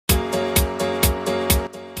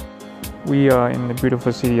We are in the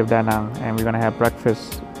beautiful city of Da Nang and we're gonna have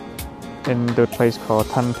breakfast in the place called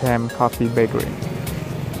Thanh Coffee Bakery.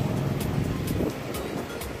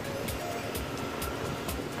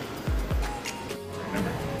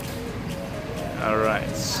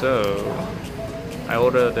 Alright, so I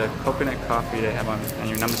ordered the coconut coffee they have on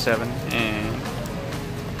menu number 7 and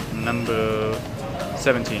number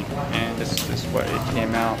 17, and this is what it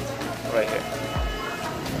came out right here.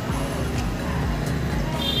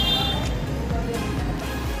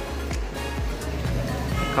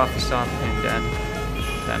 Coffee shop in Da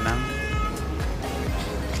Nang.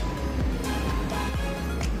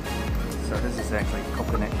 So this is actually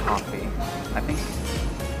coconut coffee. I think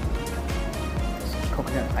it's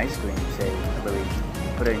coconut ice cream shake, I believe.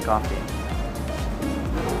 Put it in coffee.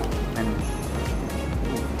 And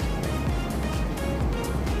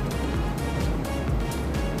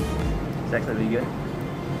it's actually really good.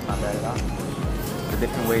 It's not bad at all. It's a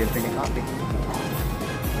different way of drinking coffee.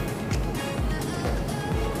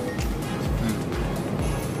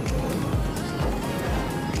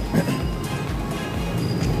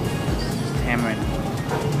 Tamarind.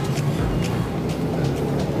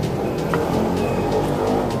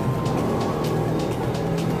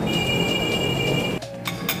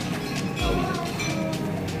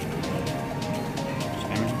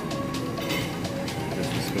 This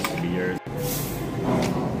is supposed to be yours.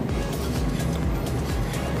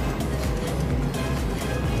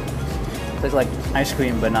 Tastes like ice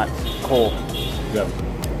cream, but not cold. Yep.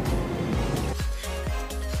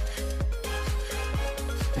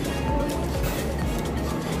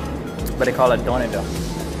 But they call it donut though.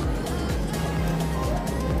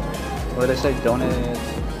 What do they say? Donut.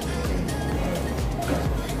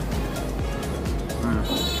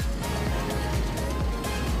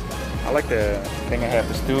 I like the thing I have.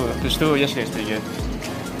 The stew. The stew yesterday is pretty good.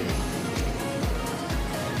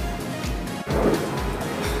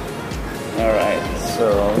 Alright, so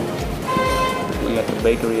we got the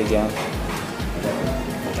bakery again.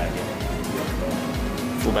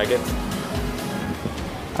 Full baguette.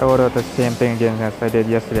 I ordered the same thing again as I did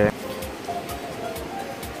yesterday.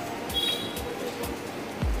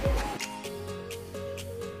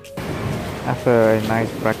 After a nice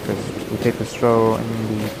breakfast, we take a stroll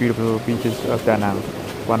in the beautiful beaches of Da Nang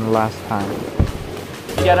one last time.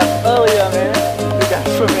 We got up earlier, man. We got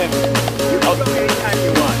swimming.